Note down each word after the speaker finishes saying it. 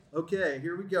Okay,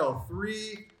 here we go.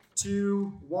 3,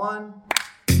 2, 1.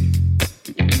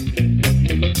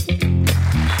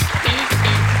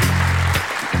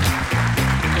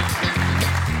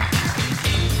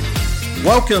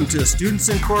 Welcome to Students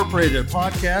Incorporated, a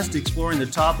podcast exploring the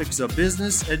topics of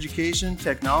business, education,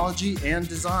 technology, and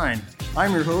design.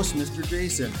 I'm your host, Mr.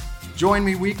 Jason. Join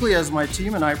me weekly as my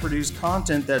team and I produce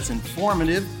content that's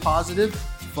informative, positive,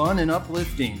 fun, and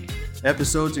uplifting.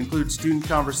 Episodes include student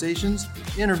conversations,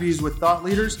 interviews with thought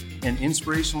leaders, and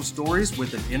inspirational stories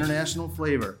with an international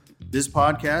flavor. This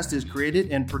podcast is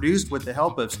created and produced with the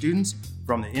help of students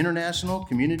from the International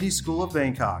Community School of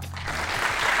Bangkok.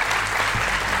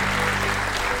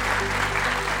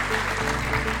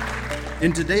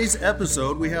 In today's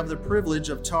episode, we have the privilege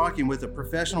of talking with a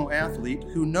professional athlete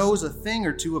who knows a thing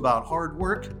or two about hard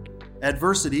work,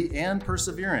 adversity, and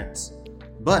perseverance.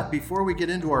 But before we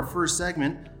get into our first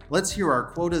segment, let's hear our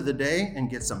quote of the day and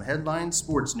get some headline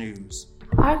sports news.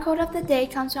 Our quote of the day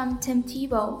comes from Tim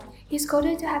Tebow. He's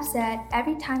quoted to have said,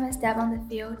 "Every time I step on the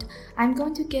field, I'm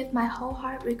going to give my whole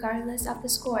heart regardless of the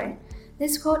score."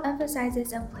 This quote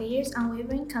emphasizes a player's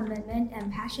unwavering commitment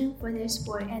and passion for their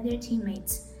sport and their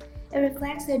teammates. It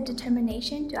reflects their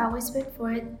determination to always put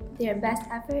forth their best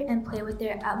effort and play with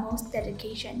their utmost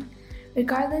dedication,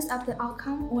 regardless of the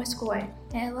outcome or score,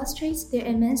 and illustrates their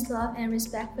immense love and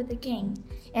respect for the game.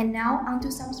 And now, on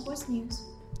to some sports news.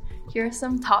 Here are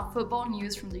some top football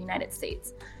news from the United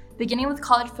States. Beginning with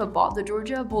college football, the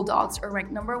Georgia Bulldogs are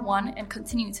ranked number 1 and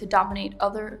continue to dominate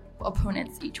other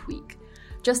opponents each week.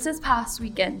 Just this past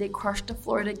weekend, they crushed the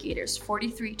Florida Gators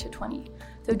 43-20.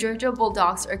 The Georgia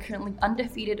Bulldogs are currently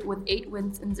undefeated with 8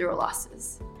 wins and 0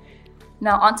 losses.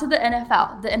 Now onto the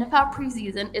NFL. The NFL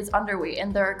preseason is underway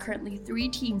and there are currently 3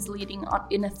 teams leading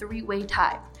in a 3-way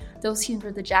tie. Those teams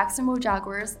are the Jacksonville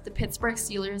Jaguars, the Pittsburgh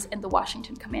Steelers, and the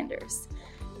Washington Commanders.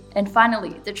 And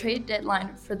finally, the trade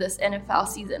deadline for this NFL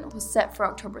season was set for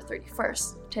October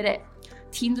 31st, today.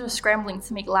 Teams are scrambling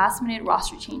to make last-minute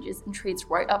roster changes and trades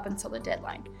right up until the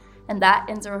deadline. And that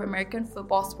ends our American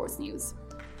football sports news.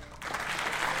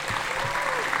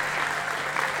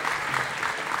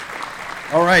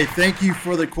 All right, thank you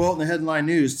for the quote and the headline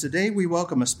news. Today we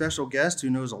welcome a special guest who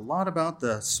knows a lot about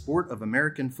the sport of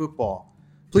American football.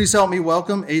 Please help me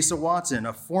welcome Asa Watson,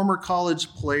 a former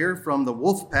college player from the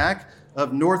Wolfpack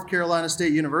of North Carolina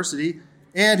State University,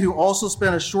 and who also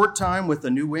spent a short time with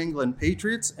the New England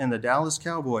Patriots and the Dallas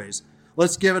Cowboys.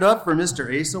 Let's give it up for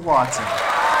Mr. Asa Watson.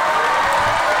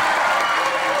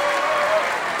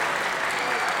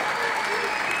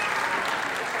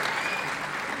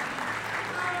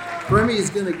 Remy is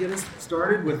going to get us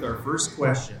started with our first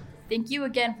question. Thank you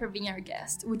again for being our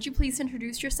guest. Would you please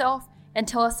introduce yourself and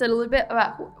tell us a little bit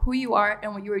about who you are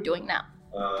and what you are doing now?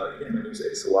 My name is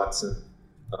Asa Watson.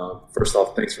 First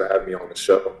off, thanks for having me on the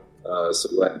show. So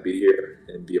glad to be here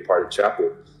and be a part of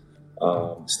Chapel.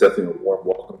 It's definitely a warm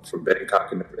welcome from Bangkok.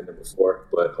 I've never been there before,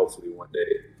 but hopefully one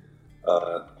day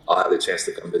I'll have the chance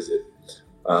to come visit.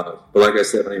 But like I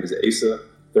said, my name is Asa,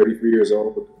 33 years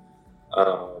old.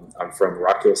 I'm from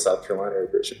Rock Hill, South Carolina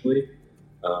originally.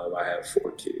 I have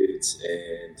 4 kids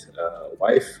and a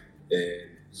wife, and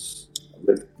I've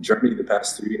lived in Germany the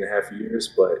past 3.5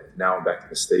 years, but now I'm back in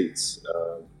the States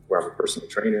where I'm a personal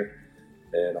trainer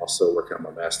and also working on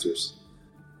my master's.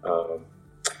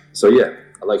 So yeah,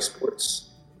 I like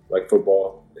sports, like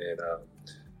football, and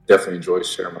definitely enjoy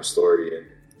sharing my story and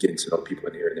getting to know people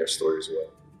and hearing their story as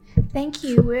well. Thank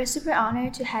you. We're super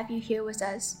honored to have you here with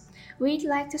us. We'd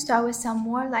like to start with some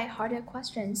more lighthearted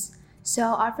questions. So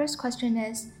our first question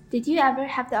is, did you ever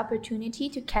have the opportunity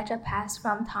to catch a pass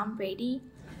from Tom Brady?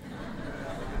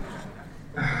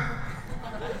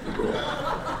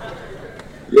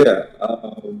 Yeah,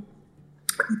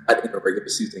 I didn't a regular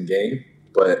season game,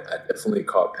 but I definitely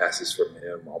caught passes from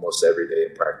him almost every day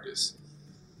in practice.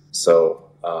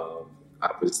 So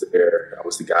I was there. I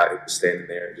was the guy who was standing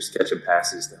there just catching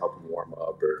passes to help him warm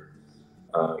up or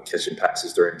catching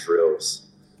passes during drills.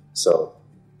 So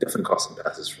definitely caught some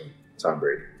passes from Tom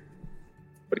Brady.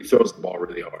 But he throws the ball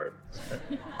really hard.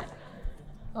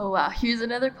 Oh, wow. Here's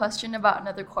another question about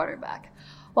another quarterback.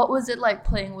 What was it like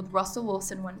playing with Russell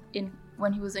Wilson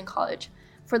when he was in college?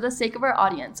 For the sake of our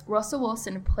audience, Russell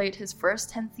Wilson played his first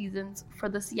 10 seasons for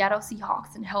the Seattle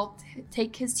Seahawks and helped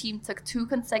take his team to 2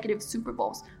 consecutive Super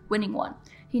Bowls, winning 1.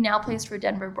 He now plays for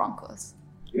Denver Broncos.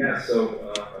 Yeah,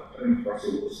 so playing with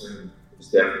Russell Wilson is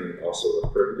definitely also a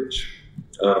privilege.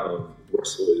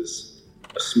 Russell is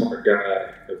a smart guy,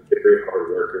 a very hard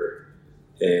worker,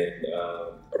 and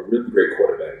a really great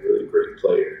quarterback, really great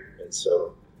player. And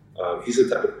so he's the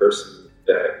type of person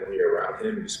that when you're around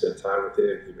him, you spend time with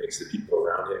him, he makes the people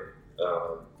around him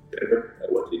better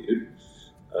at what they do.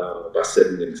 by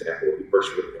setting an example. He works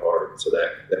really hard, so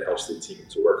that helps the team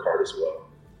to work hard as well.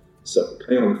 So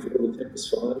playing on the field with him was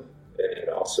fun, and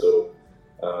also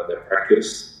that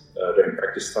practice, during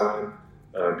practice time,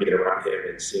 being around him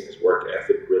and seeing his work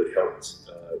ethic really helped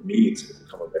me to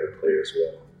become a better player as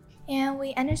well. And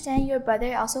we understand your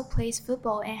brother also plays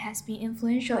football and has been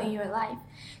influential in your life.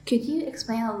 Could you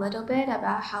explain a little bit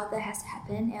about how that has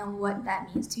happened and what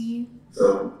that means to you?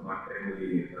 So my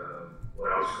family, when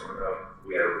I was growing up,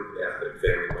 we had a really athletic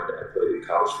family. My dad played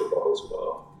college football as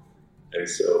well. And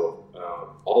so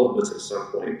all of us at some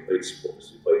point played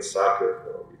sports. We played soccer,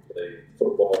 or we played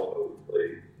football, or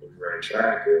we ran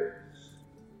track, or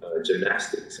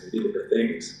gymnastics, and different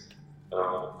things.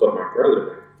 But my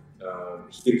brother,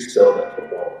 he excelled at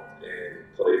football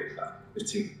and played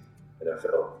 15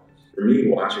 NFL. For me,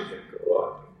 watching him grow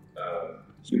up,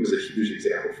 he was a huge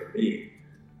example for me.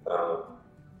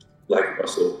 Like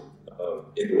Russell,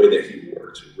 in the way that he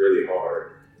worked really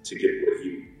hard to get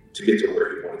to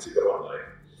where he wanted to go in life.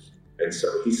 And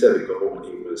so he set a goal when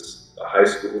he was a high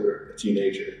schooler, a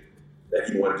teenager, that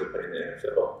he wanted to play in the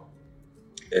NFL.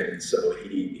 And so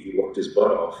he worked his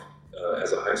butt off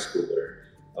as a high schooler,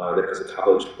 then as a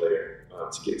college player,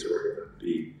 to get to where he wanted to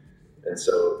be. And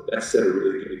so that set a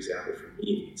really good example for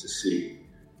me to see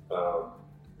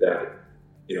that,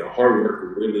 hard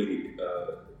work really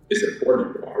is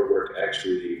important, but hard work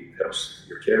actually helps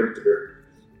your character.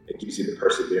 It gives you the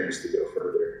perseverance to go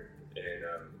further, and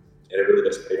it really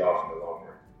does pay off in the long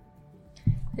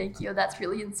run. Thank you. That's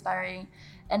really inspiring.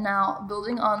 And now,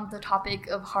 building on the topic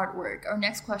of hard work, our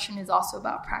next question is also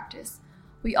about practice.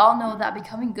 We all know that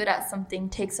becoming good at something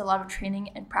takes a lot of training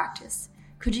and practice.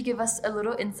 Could you give us a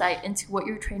little insight into what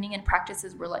your training and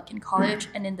practices were like in college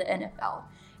and in the NFL,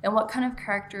 and what kind of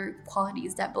character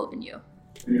qualities that built in you?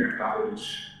 When you're in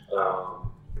college,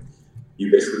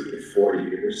 you basically get 4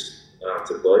 years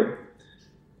to play.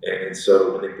 And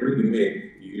so when they bring you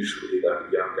in, you're usually like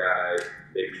a young guy,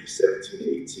 maybe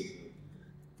 17, 18,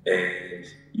 and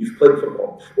you've played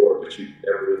football before, but you've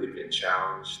never really been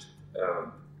challenged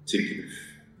to give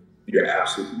your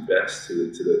absolute best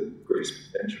to the greatest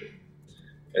potential.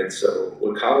 And so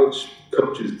what college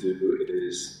coaches do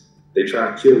is they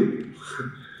try to kill you.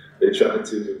 They try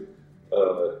to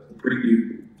bring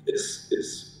you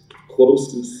as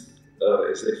close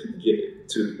as they can get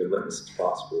to the limits as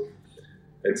possible.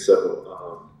 And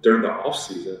so during the off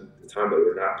season, the time that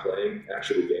we're not playing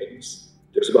actual games,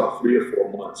 there's about 3 or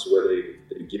 4 months where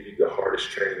they give you the hardest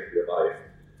training of your life.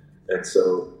 And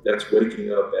so that's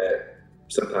waking up at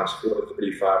sometimes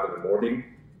 4:35 in the morning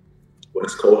when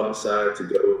it's cold outside to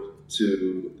go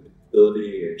to the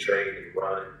facility and train and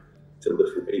run, to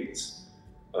lift weights,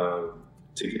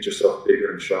 to get yourself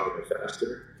bigger and stronger and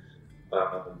faster.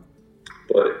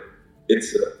 But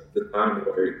it's the time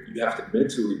where you have to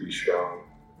mentally be strong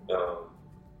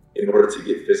in order to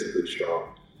get physically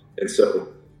strong. And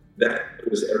so that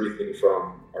was everything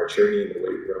from our training in the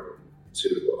weight room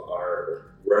to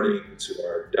our running, to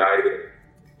our diet,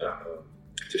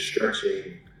 to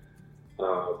stretching.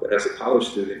 But as a college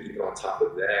student, even on top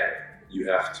of that, you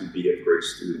have to be a great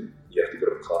student. You have to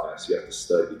go to class. You have to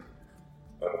study.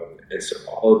 And so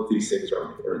all of these things are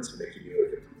important to making you a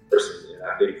good person. And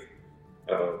I think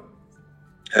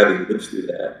having lived through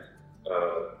that,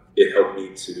 it helped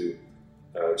me to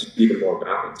just be a more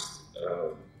balanced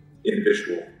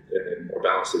individual and more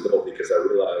balanced adult, because I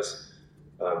realized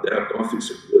that I've gone through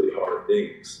some really hard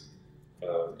things,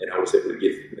 and I was able to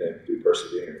get through them through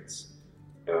perseverance.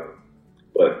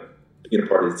 But being a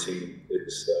part of the team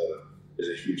is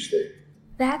a huge thing.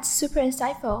 That's super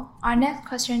insightful. Our next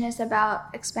question is about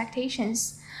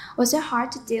expectations. Was it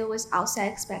hard to deal with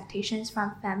outside expectations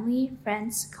from family,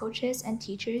 friends, coaches, and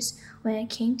teachers when it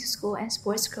came to school and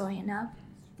sports growing up?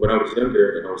 When I was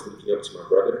younger and I was looking up to my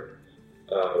brother,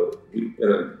 we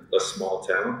were in a small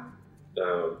town.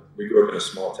 We grew up in a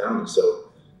small town, and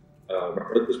so my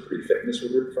brother was pretty famous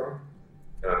where we were from.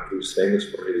 He was famous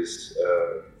for his,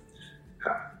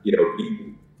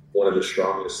 being one of the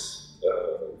strongest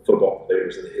football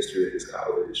players in the history of his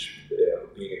college,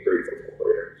 being a great football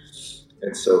player.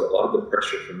 And so a lot of the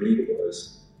pressure for me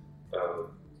was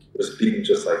being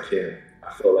just like him.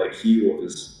 I felt like he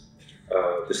was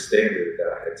the standard that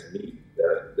I had to meet,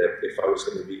 that if I was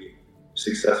going to be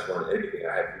successful in anything,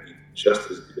 I had to be just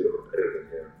as good or better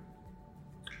than him.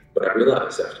 But I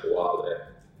realized after a while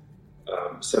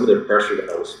that some of the pressure that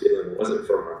I was feeling wasn't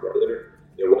from my brother,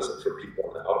 it wasn't for people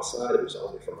on the outside, it was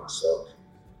only for myself.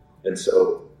 And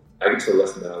so I guess the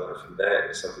lesson that I learned from that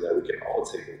is something that we can all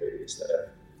take away, is that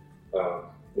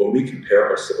when we compare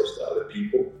ourselves to other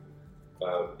people,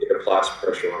 it applies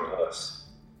pressure on us.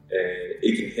 and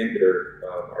it can hinder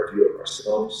our view of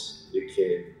ourselves. It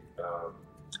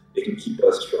can keep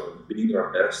us from being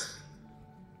our best,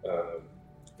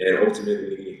 and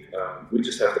ultimately, we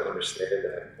just have to understand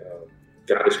that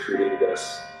God has created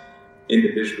us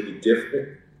individually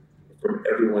different from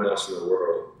everyone else in the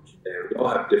world, and we all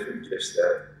have different gifts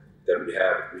that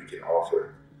we can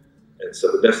offer. And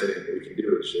so the best thing that we can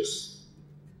do is just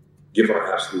give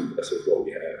our absolute best with what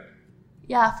we have.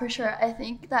 Yeah, for sure. I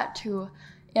think that too.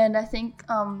 And I think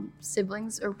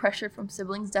siblings or pressure from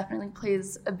siblings definitely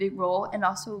plays a big role, and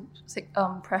also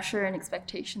pressure and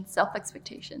expectation,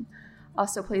 self-expectation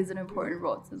also plays an important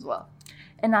role as well.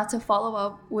 And now to follow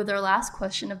up with our last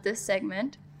question of this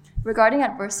segment, regarding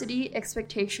adversity,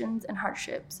 expectations, and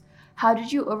hardships, how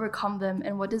did you overcome them,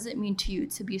 and what does it mean to you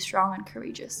to be strong and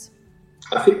courageous?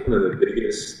 I think one of the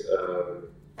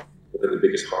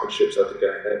biggest hardships I think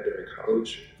I had during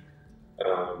college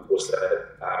was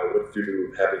that I went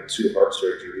through having 2 heart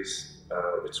surgeries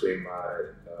between my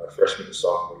freshman and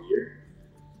sophomore year,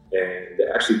 and it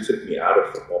actually took me out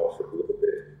of football for a little bit.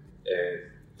 And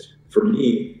for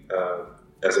me,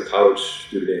 as a college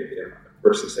student in my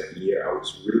first and second year, I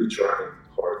was really trying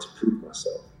hard to prove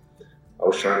myself. I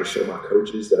was trying to show my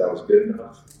coaches that I was good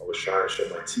enough. I was trying to show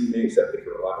my teammates that they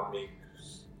could rely on me.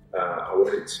 I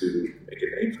wanted to make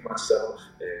a name for myself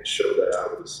and show that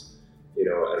I was,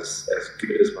 as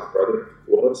good as my brother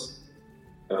was.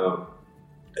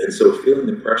 And so feeling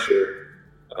the pressure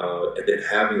and then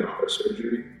having a heart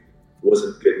surgery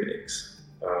wasn't a good mix.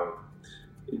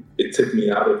 It took me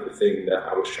out of the thing that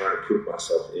I was trying to prove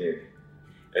myself in.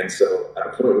 And so at a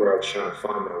point where I was trying to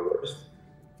find my worth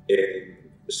in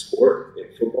the sport, in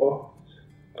football,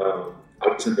 I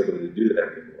wasn't able to do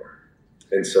that anymore.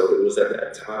 And so it was at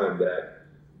that time that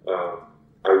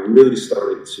I really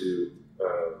started to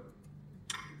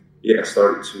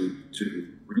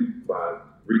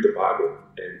read the Bible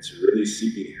and to really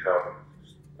see how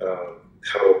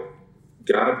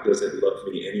God doesn't love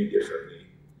me any differently,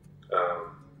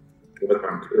 whether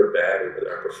I'm good or bad, or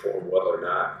whether I perform well or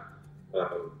not.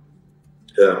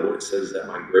 What it says is that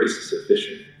my grace is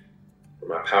sufficient, or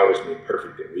my power is made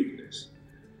perfect in weakness.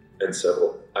 And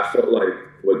so I felt like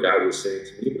what God was saying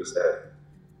to me was that,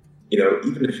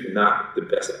 even if you're not the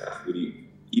best athlete,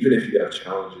 even if you have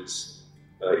challenges,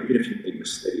 even if you make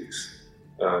mistakes,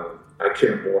 I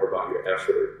care more about your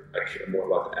effort. I care more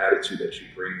about the attitude that you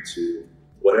bring to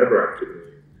whatever I'm giving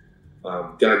you.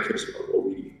 God cares about what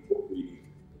we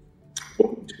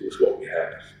do with what we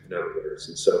have, in other words.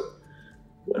 And so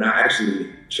when I actually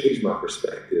changed my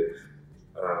perspective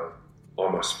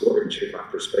on my sport and changed my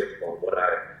perspective on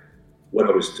what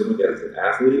I was doing as an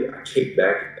athlete, I came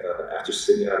back after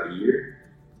sitting out a year,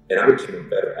 and I became a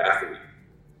better athlete.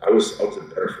 I was a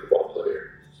better football player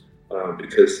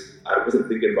because I wasn't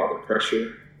thinking about the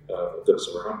pressure of those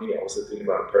around me. I wasn't thinking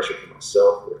about the pressure for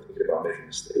myself or thinking about making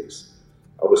mistakes.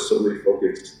 I was solely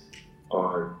focused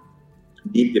on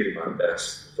me giving my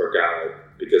best for God,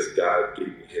 because God gave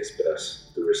me His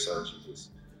best through His Son, Jesus.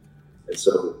 And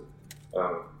so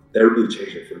that really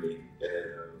changed it for me.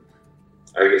 And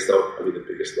I guess that was probably the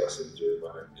biggest lesson during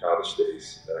my college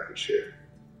days that I could share.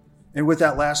 And with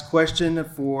that last question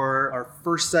for our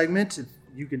first segment, if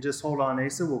you can just hold on,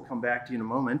 Asa, we'll come back to you in a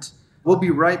moment. We'll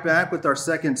be right back with our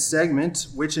second segment,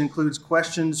 which includes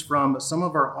questions from some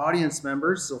of our audience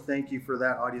members. So thank you for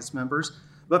that, audience members.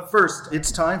 But first,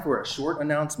 it's time for a short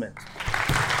announcement.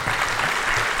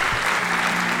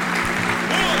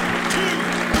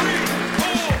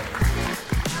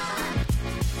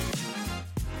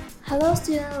 Hello,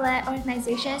 student-led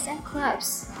organizations and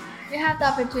clubs. You have the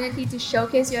opportunity to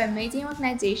showcase your amazing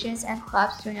organizations and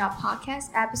clubs during our podcast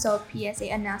episode PSA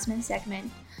announcement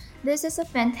segment. This is a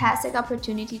fantastic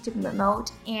opportunity to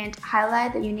promote and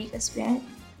highlight the unique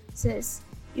experiences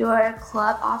your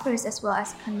club offers, as well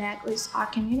as connect with our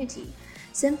community.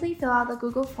 Simply fill out the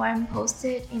Google form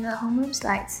posted in the homeroom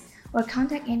slides, or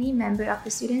contact any member of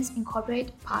the Students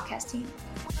Incorporated podcast team.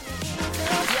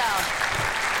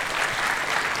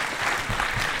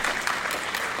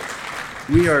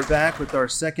 We are back with our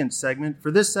second segment.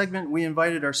 For this segment, we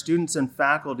invited our students and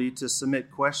faculty to submit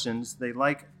questions they'd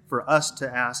like for us to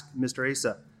ask Mr.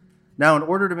 Asa. Now, in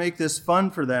order to make this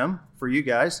fun for them, for you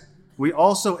guys, we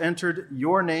also entered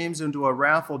your names into a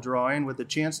raffle drawing with a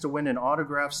chance to win an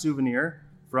autographed souvenir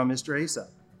from Mr. Asa.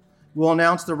 We'll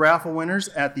announce the raffle winners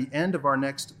at the end of our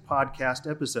next podcast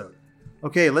episode.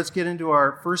 Okay, let's get into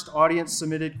our first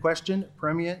audience-submitted question.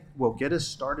 Premier will get us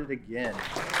started again.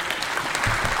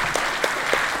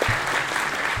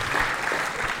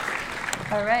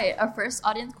 All right, our first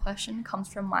audience question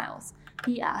comes from Miles.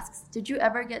 He asks, did you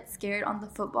ever get scared on the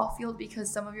football field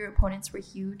because some of your opponents were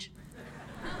huge?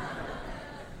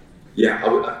 Yeah,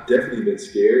 I've definitely been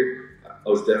scared. I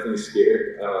was definitely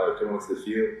scared coming onto the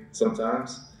field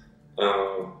sometimes.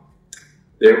 There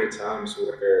were times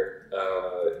where,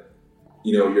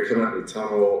 you're coming out of the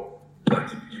tunnel,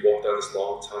 like you walk down this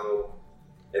long tunnel,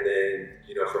 and then,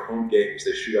 for home games,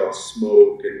 they shoot out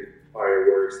smoke and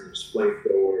fireworks, and there's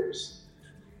flamethrowers,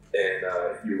 and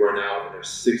you run out, and there's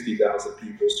 60,000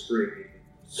 people screaming,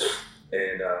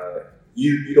 and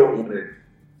you don't want to,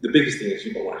 the biggest thing is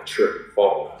you don't want to trip and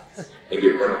fall and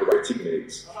get run over by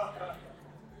teammates.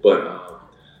 But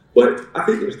I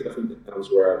think there's definitely times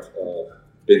where I've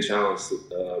been challenged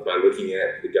by looking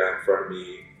at the guy in front of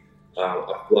me.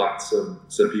 I've blocked some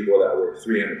people that were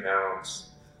 300 pounds.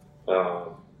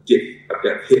 I've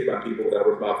got hit by people that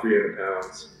were about 300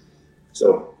 pounds.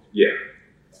 So, yeah.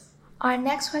 Our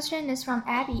next question is from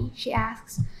Abby. She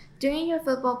asks, during your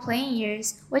football playing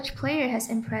years, which player has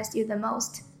impressed you the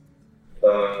most?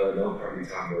 No, probably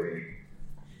Tom Brady.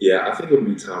 Yeah, I think it would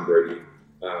be Tom Brady.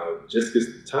 Just because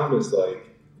Tom is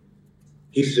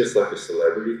he's just like a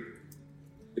celebrity.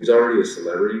 He's already a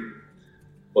celebrity.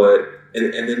 But,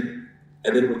 and then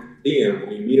with Ian,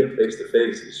 when you meet him face to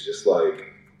face, it's just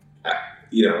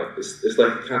it's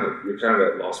like you're kind of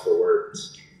at loss for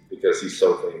words because he's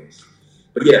so famous.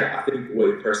 But yeah, I think what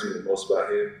impressed me the most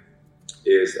about him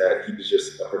is that he's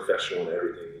just a professional in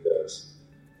everything he does.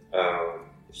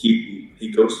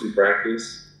 He goes through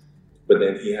practice, but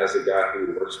then he has a guy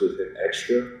who works with him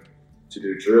extra to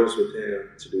do drills with him,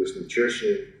 to do his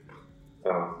nutrition,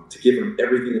 to give him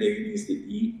everything that he needs to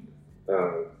eat,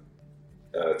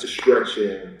 to stretch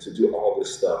him, to do all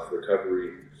this stuff,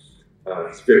 recovery.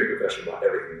 He's very professional about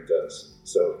everything he does.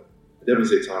 So I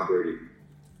definitely say Tom Brady.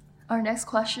 Our next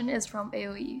question is from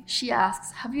AOE. She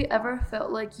asks, have you ever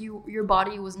felt like your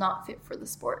body was not fit for the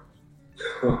sport?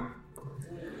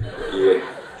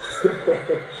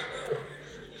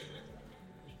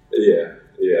 Yeah.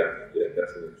 yeah,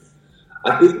 definitely.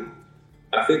 I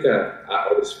think I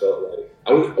always felt like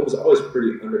I was always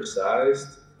pretty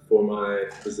undersized for my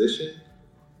position.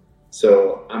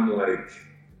 So I'm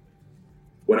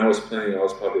when I was playing, I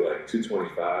was probably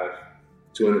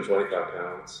 225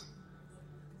 pounds.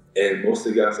 And most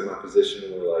of the guys in my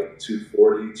position were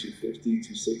 240, 250,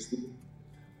 260.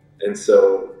 And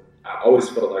so I always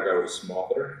felt like I was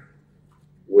smaller,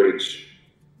 which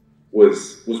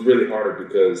was really hard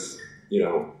because,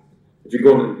 if you're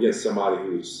going against somebody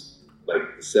who's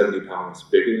 70 pounds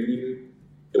bigger than you,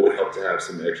 it would help to have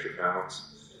some extra pounds.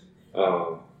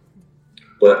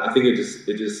 But I think it just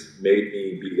made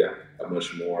me be that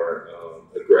much more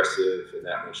aggressive and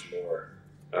that much more.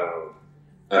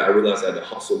 I realized I had to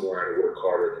hustle more, I had to work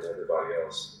harder than everybody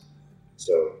else.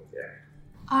 So, yeah.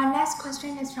 Our next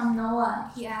question is from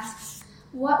Noah. He asks,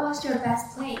 what was your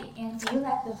best play, and do you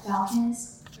like the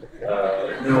Falcons?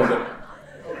 No.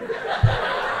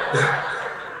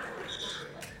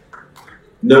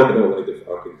 No, I don't like the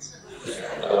Falcons.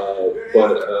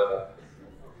 But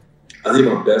I think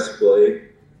my best play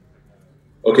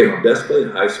in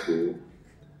high school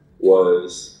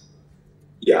was,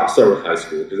 I'll start with high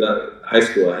school because high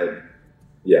school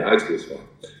is fun.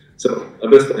 So my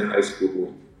best play in high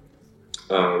school,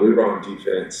 we were on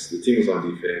defense. The team was on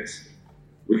defense.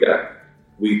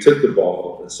 We took the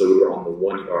ball, and so we were on the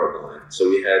 1 yard line. So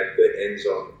we had the end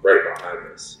zone right behind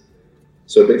us.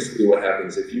 So basically what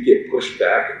happens, if you get pushed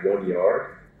back 1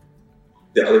 yard,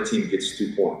 the other team gets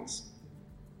 2 points.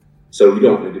 So you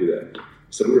don't want to do that.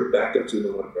 So we were back up to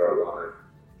the 1 yard line.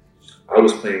 I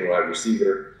was playing wide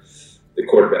receiver. The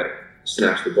quarterback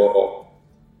snaps the ball,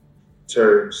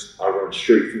 turns, I run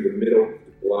straight through the middle,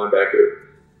 the linebacker,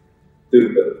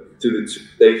 through the two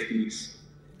safeties,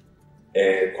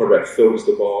 and quarterback throws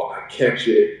the ball, I catch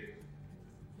it,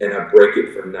 and I break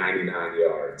it for 99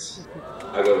 yards.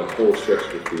 I go the whole stretch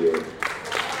of the field.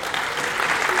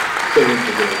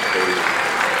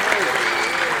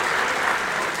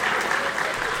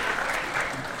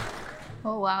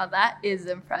 Oh wow, that is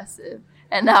impressive.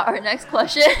 And now our next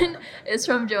question is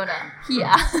from Jonah. He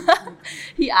asks,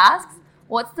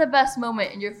 what's the best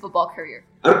moment in your football career?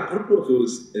 I don't know if it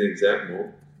was an exact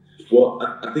moment. Well,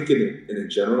 I think in a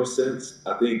general sense,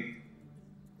 I think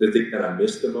the thing that I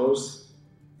miss the most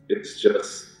is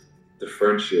just the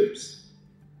friendships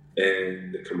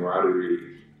and the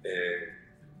camaraderie and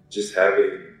just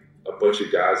having a bunch of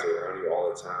guys around you all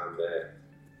the time that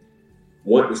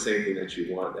want the same thing that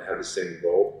you want, that have the same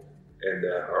goal, and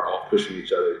that are all pushing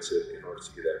each other in order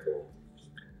to get that goal.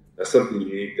 That's something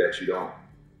unique that you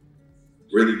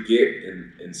really get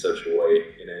in such a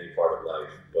way in any part of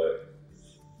life. But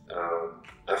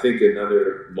I think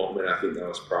another moment I think I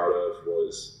was proud of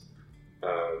was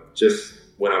just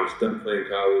when I was done playing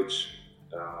college.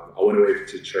 I went away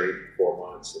to train for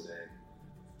 4 months, and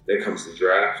then comes the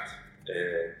draft,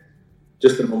 and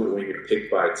just the moment when you're picked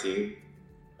by a team.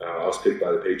 I was picked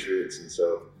by the Patriots, and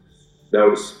so that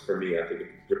was, for me, I think, a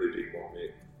really big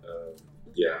moment.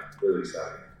 Really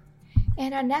exciting.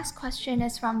 And our next question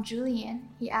is from Julian.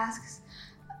 He asks,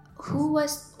 who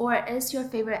was or is your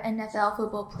favorite NFL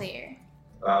football player?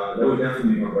 That would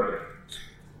definitely be my brother.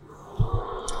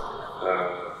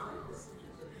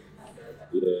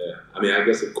 I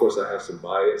guess, of course, I have some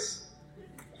bias,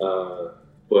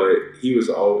 but he was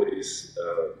always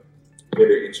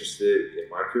very interested in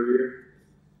my career.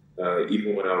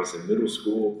 Even when I was in middle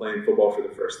school playing football for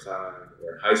the first time,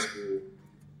 or in high school,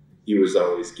 he was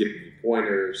always giving me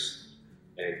pointers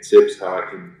and tips how I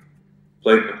can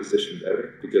play my position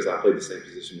better, because I played the same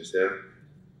position as him.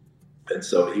 And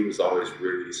so he was always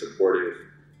really supportive.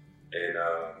 And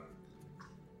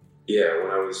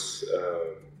when I was,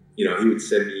 he would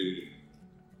send me,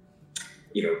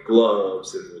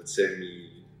 gloves, and would send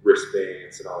me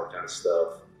wristbands and all that kind of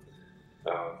stuff.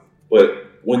 But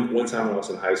one time when I was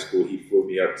in high school, he flew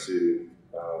me up to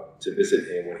visit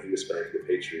him when he was playing for the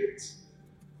Patriots.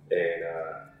 And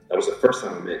that was the first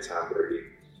time I met Tom Brady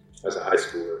as a high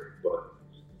schooler. But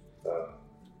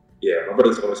my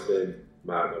brother's always been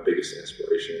my biggest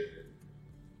inspiration.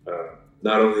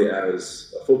 Not only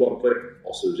as a football player,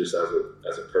 also just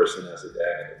as a person, as a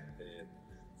dad, and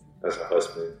as a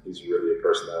husband. He's really a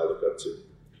person that I look up to.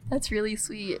 That's really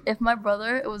sweet. If my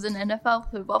brother was an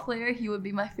NFL football player, he would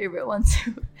be my favorite one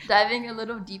too. Diving a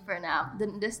little deeper now,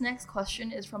 this next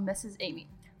question is from Mrs. Amy.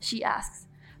 She asks,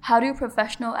 how do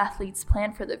professional athletes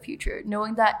plan for the future,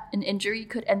 knowing that an injury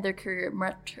could end their career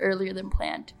much earlier than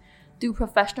planned? Do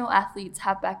professional athletes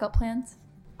have backup plans?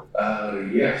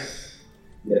 Yes.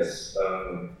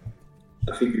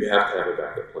 I think you have to have a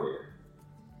backup plan.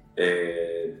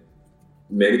 And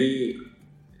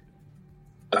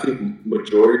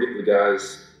majority of the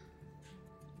guys,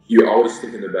 you always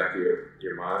think in the back of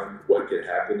your mind, what could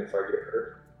happen if I get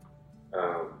hurt?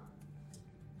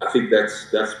 I think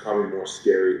that's probably more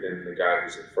scary than the guy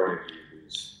who's in front of you,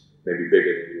 who's maybe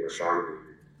bigger than you or stronger than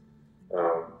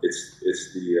you.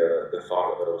 It's the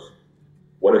thought of,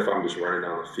 what if I'm just running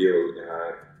down the field and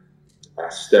I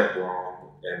step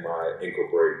wrong and my ankle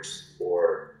breaks,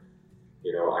 or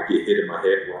I get hit in my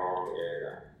head wrong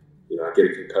and I get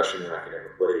a concussion and I can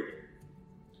never play again.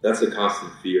 That's a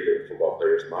constant fear in football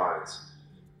players' minds,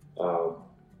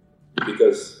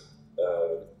 because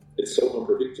it's so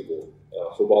unpredictable.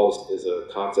 Football is a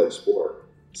contact sport.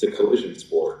 It's a collision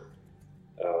sport.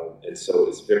 And so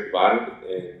it's very violent,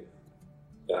 and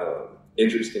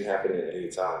injuries can happen at any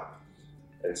time.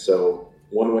 And so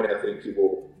one way I think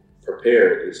people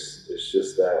prepare is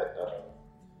just that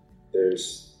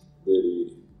there's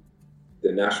the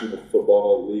National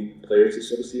Football League Players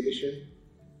Association,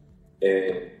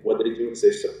 and what they do is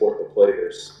they support the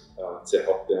players to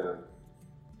help them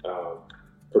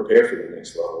prepare for the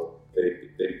next level.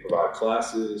 They provide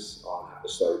classes on how to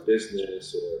start a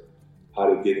business, or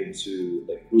how to get into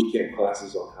boot camp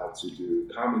classes on how to do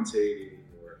commentating,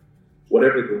 or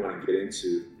whatever they want to get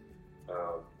into.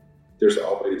 There's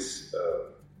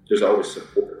always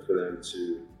support for them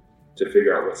to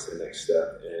figure out what's the next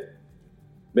step. And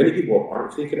many people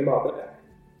aren't thinking about that.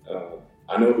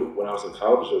 I know when I was in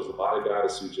college, there was a lot of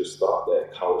guys who just thought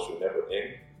that college would never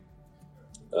end,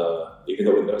 even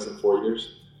though it does in 4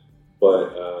 years.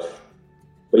 But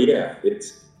yeah,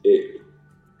 it's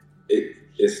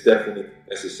definitely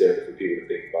necessary for people to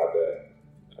think about that.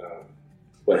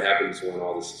 What happens when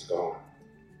all this is gone?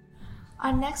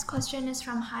 Our next question is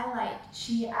from Highlight.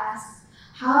 She asks,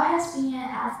 how has being an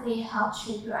athlete helped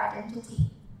shape your identity?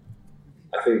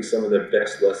 I think some of the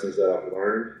best lessons that I've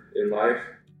learned in life,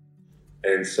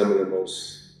 and some of the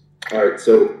most... All right,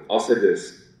 so I'll say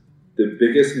this. The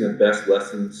biggest and the best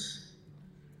lessons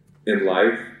in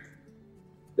life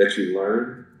that you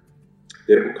learn,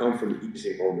 they will come from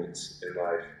easy moments in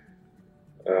life.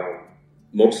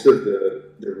 Most of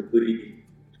the really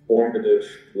formative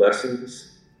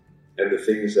lessons and the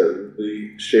things that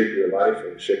really shape your life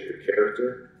and shape your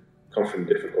character come from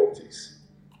difficulties.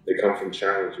 They come from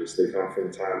challenges. They come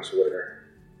from times where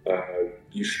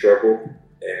you struggle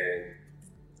and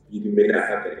you may not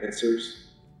have the answers,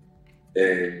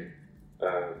 and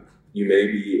you may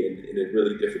be in a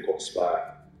really difficult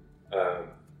spot.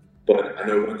 But I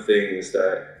know one thing is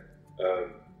that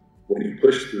when you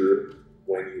push through,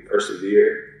 when you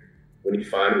persevere, when you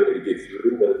find a way to get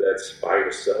through, whether that's by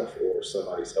yourself or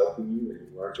somebody's helping you and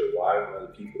you learn to rely on other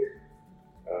people,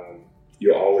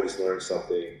 you'll always learn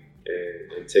something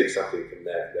and take something from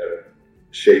that'll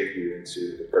shape you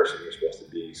into the person you're supposed to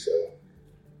be. So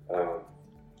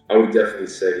I would definitely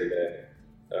say that,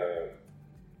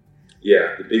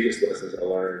 the biggest lessons I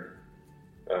learned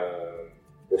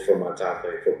were from my time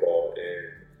playing football,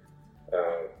 and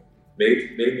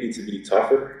made me to be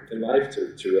tougher in life,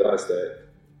 to realize that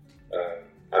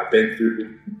I've been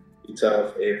through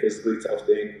tough and physically tough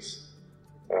things.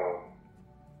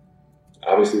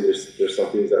 Obviously, there's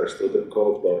some things that are still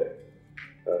difficult, but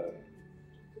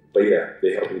yeah,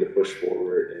 they help me to push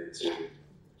forward and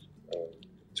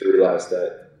to realize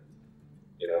that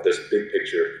there's a big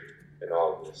picture in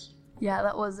all of this. Yeah,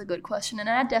 that was a good question, and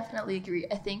I definitely agree.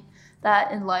 I think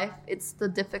that in life, it's the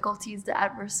difficulties, the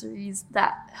adversaries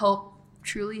that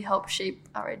truly help shape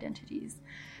our identities.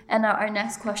 And our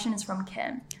next question is from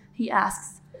Ken. He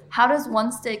asks, how does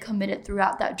one stay committed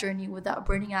throughout that journey without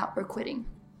burning out or quitting?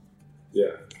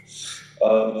 Yeah,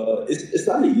 it's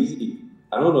not easy.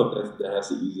 I don't know if that has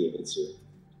an easy answer,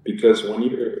 because when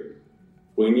you're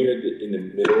in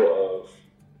the middle of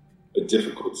a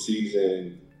difficult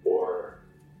season, or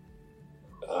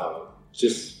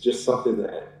just something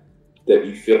that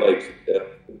you feel like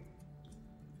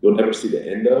you'll never see the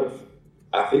end of,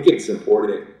 I think it's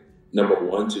important, number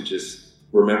one, to just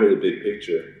remember the big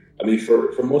picture. I mean,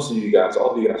 for most of you guys,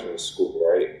 all of you guys are in school,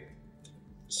 right?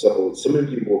 So some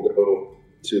of you will go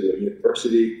to the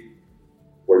university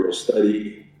where you'll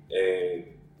study, and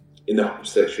in the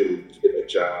hopes that you'll get a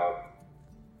job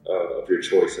of your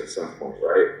choice at some point,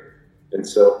 right? And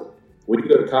so when you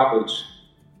go to college,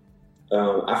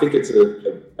 I think it's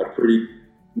a pretty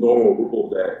normal rule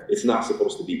that it's not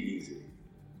supposed to be easy.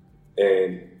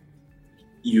 And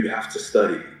you have to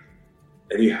study,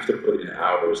 and you have to put in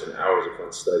hours and hours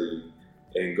of study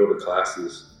and go to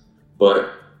classes.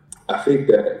 But I think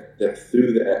that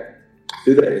through that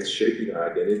it's shaping your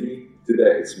identity, through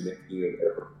that it's making you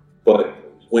better. But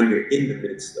when you're in the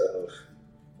midst of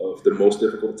the most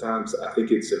difficult times, I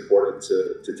think it's important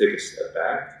to take a step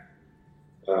back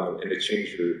and to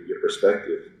change your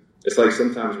perspective. It's like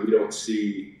sometimes we don't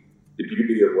see the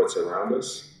beauty of what's around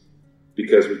us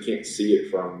because we can't see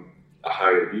it from a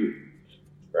higher view,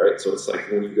 right? So it's like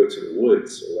when you go to the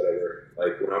woods or whatever.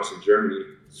 Like when I was in Germany,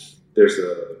 there's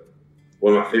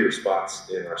one of my favorite spots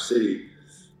in our city.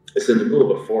 It's in the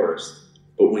middle of a forest,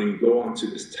 but when you go onto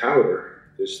this tower,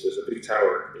 there's a big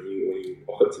tower, and when you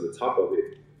walk up to the top of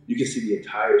it, you can see the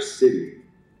entire city.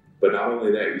 But not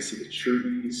only that, you see the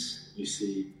trees, you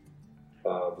see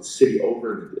the city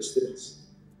over in the distance,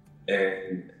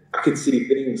 and I could see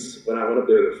things when I went up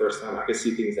there the first time. I could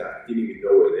see things that I didn't even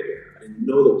know were there. I didn't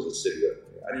know there was a city up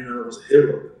there. I didn't know there was a hill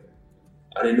over there.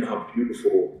 I didn't know how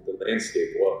beautiful the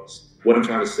landscape was. What I'm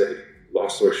trying to say, long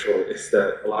story short, is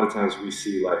that a lot of times we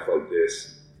see life like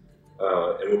this.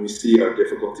 And when we see our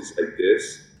difficulties like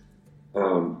this,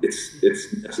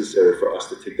 it's necessary for us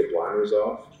to take the blinders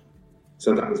off.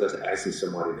 Sometimes that's asking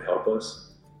somebody to help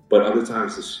us. But other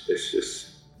times it's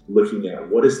just looking at,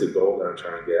 what is the goal that I'm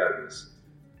trying to get out of this?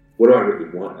 What do I really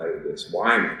want out of this?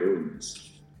 Why am I doing this?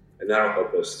 And that'll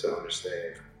help us to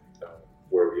understand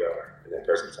where we are in that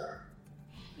present time.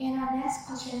 And our next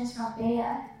question is from Bea.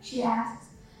 She asks,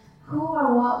 who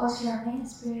or what was your main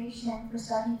inspiration for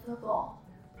studying football?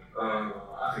 I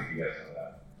think you guys know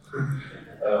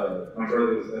that. My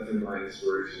brother was definitely my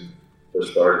inspiration for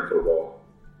starting football.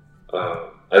 I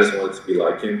just wanted to be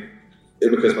like him. And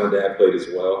because my dad played as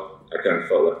well, I kind of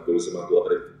felt like it was in my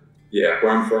blood. Yeah,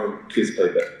 where I'm from, kids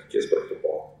play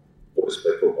football. Boys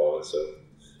play football, and so.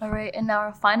 All right, and now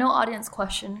our final audience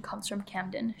question comes from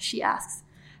Camden. She asks,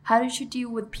 how did you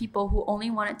deal with people who only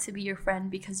wanted to be your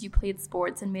friend because you played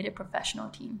sports and made a professional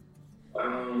team?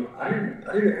 I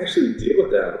didn't actually deal with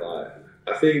that a lot.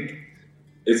 I think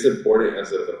it's important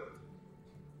as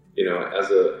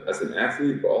an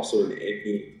athlete, but also in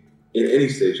any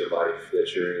stage of life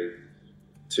that you're in,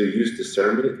 to use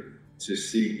discernment to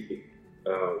see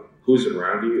who's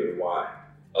around you and why.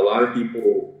 A lot of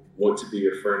people want to be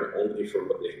your friend only for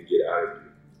what they can get out of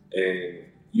you, and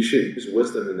you should use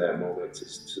wisdom in that moment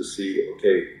to see,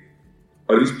 okay,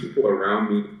 are these people around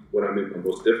me when I'm in the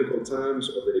most difficult times,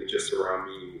 or are they just around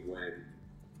me when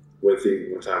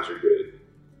times are good?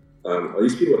 Are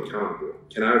these people accountable?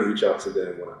 Can I reach out to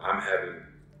them when I'm having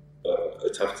a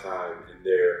tough time and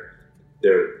they're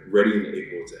ready and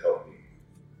able to help me?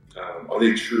 Are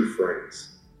they true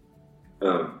friends?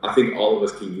 I think all of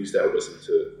us can use that wisdom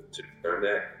to learn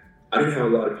that. I didn't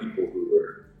have a lot of people who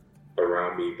were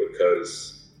around me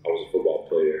because I was a football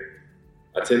player.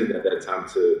 I tended at that time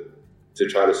to to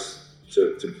try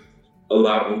to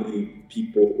allow only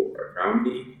people around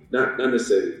me, not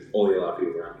necessarily only allow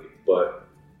people around me, but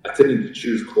I tended to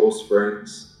choose close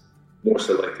friends more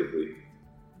selectively.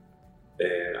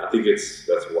 And I think that's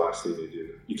a wise thing to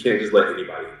do. You can't just let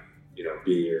anybody,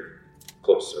 be in your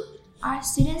close circle. Our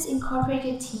Students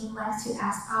Incorporated team likes to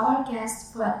ask our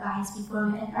guests for advice before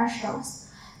we end our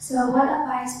shows. So what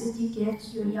advice would you give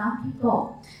to your young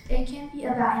people? It can be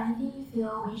about anything you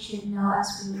feel we should know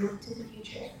as we look to the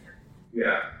future.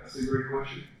 Yeah, that's a great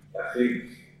question. I think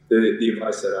the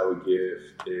advice that I would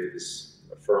give is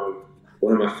from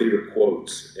one of my favorite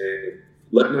quotes, and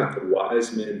let not the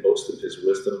wise man boast of his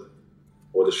wisdom,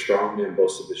 or the strong man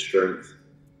boast of his strength,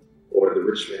 or the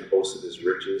rich man boast of his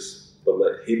riches, but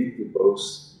let him who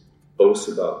boast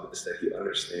about this, that he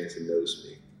understands and knows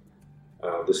me.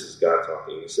 This is God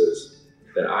talking. He says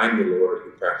that I am the Lord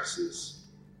who practices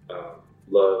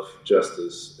love,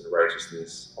 justice, and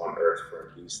righteousness on earth,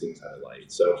 for these things I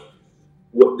delight. So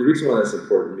the reason why that's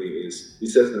important to me is, he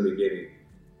says in the beginning,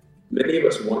 many of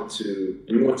us want to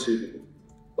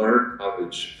learn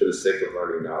knowledge for the sake of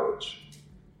learning knowledge.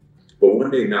 But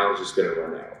one day knowledge is going to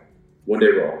run out. One day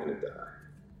we're all going to die.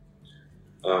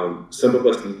 Some of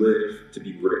us live to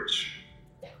be rich.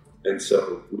 And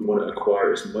so we want to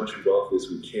acquire as much wealth as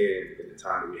we can in the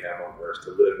time that we have on earth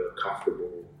to live a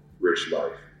comfortable, rich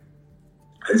life.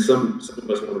 And some of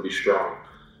us want to be strong.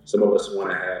 Some of us want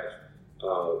to have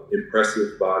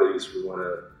impressive bodies. We want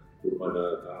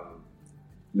to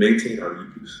maintain our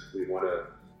youth. We want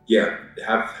to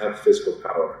have physical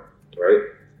power, right?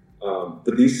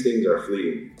 But these things are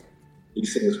fleeting.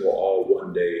 These things will all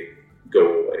one day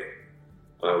go away.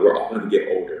 We're all going to get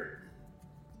older.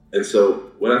 And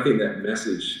so what I think the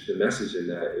message in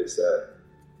that is that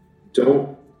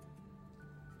don't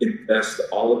invest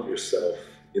all of yourself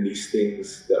in these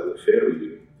things that will fail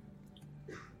you.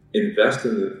 Invest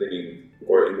in the thing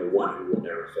or in the one who will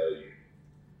never fail you.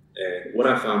 And what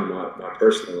I found in my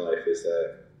personal life is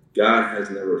that God has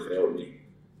never failed me,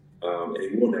 and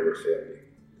he will never fail me.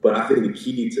 But I think the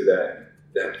key to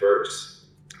that verse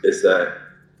is that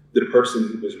the person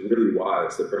who is really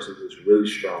wise, the person who is really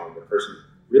strong, the person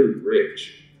really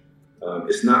rich,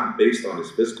 it's not based on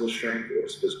his physical strength or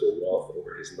his physical wealth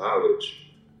or his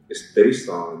knowledge. It's based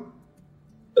on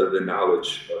the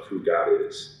knowledge of who God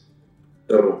is.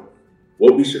 So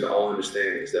what we should all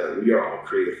understand is that we are all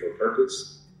created for a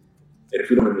purpose. And if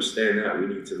we don't understand that, we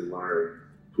need to learn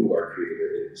who our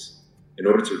Creator is. In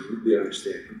order to really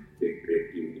understand who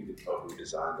created you, we need to know who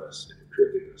designed us and who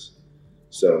created us.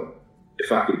 So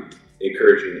if I could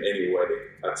encourage you in any way,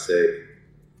 I'd say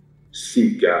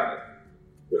seek God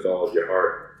with all of your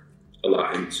heart.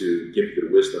 Allow him to give you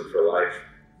the wisdom for life,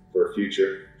 for a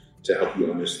future, to help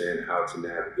you understand how to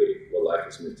navigate what life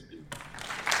is meant to be.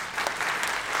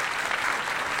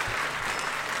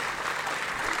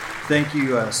 Thank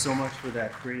you so much for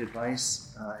that great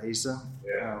advice, Asa.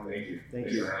 Yeah, thank you.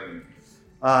 Thank you.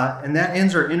 And that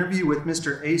ends our interview with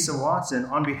Mr. Asa Watson.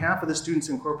 On behalf of the Students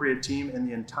Incorporated team and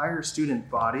the entire student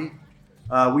body,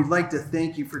 we'd like to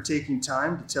thank you for taking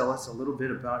time to tell us a little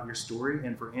bit about your story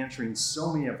and for answering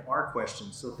so many of our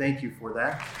questions. So thank you for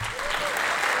that.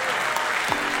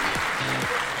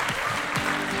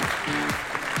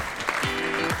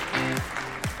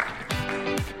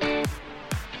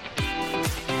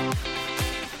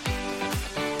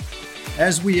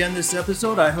 As we end this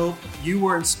episode, I hope you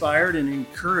were inspired and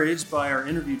encouraged by our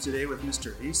interview today with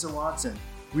Mr. Asa Watson.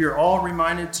 We are all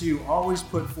reminded to always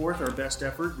put forth our best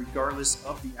effort regardless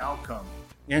of the outcome,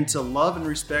 and to love and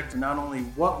respect not only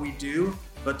what we do,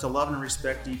 but to love and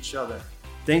respect each other.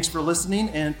 Thanks for listening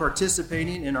and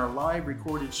participating in our live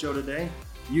recorded show today.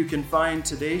 You can find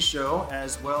today's show,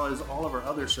 as well as all of our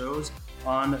other shows,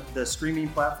 on the streaming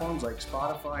platforms like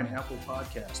Spotify and Apple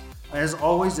Podcasts. As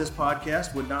always, this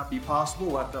podcast would not be possible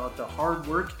without the hard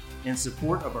work and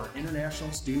support of our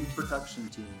international student production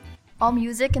team. All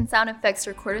music and sound effects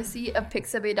are courtesy of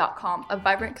Pixabay.com, a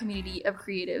vibrant community of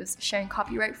creatives sharing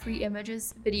copyright-free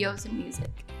images, videos, and music.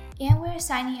 And we're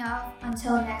signing off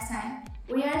until next time.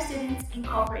 We are Students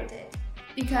Incorporated,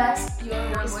 because your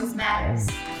voice matters.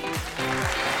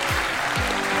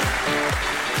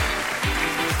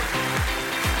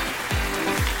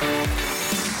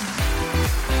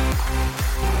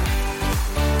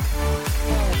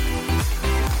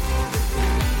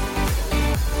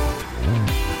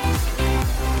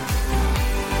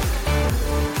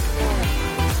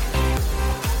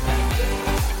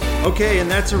 Okay, and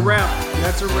that's a wrap.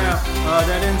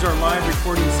 That ends our live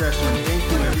recording session. Thank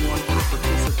you, everyone, for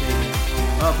participating.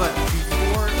 But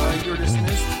before you're dismissed,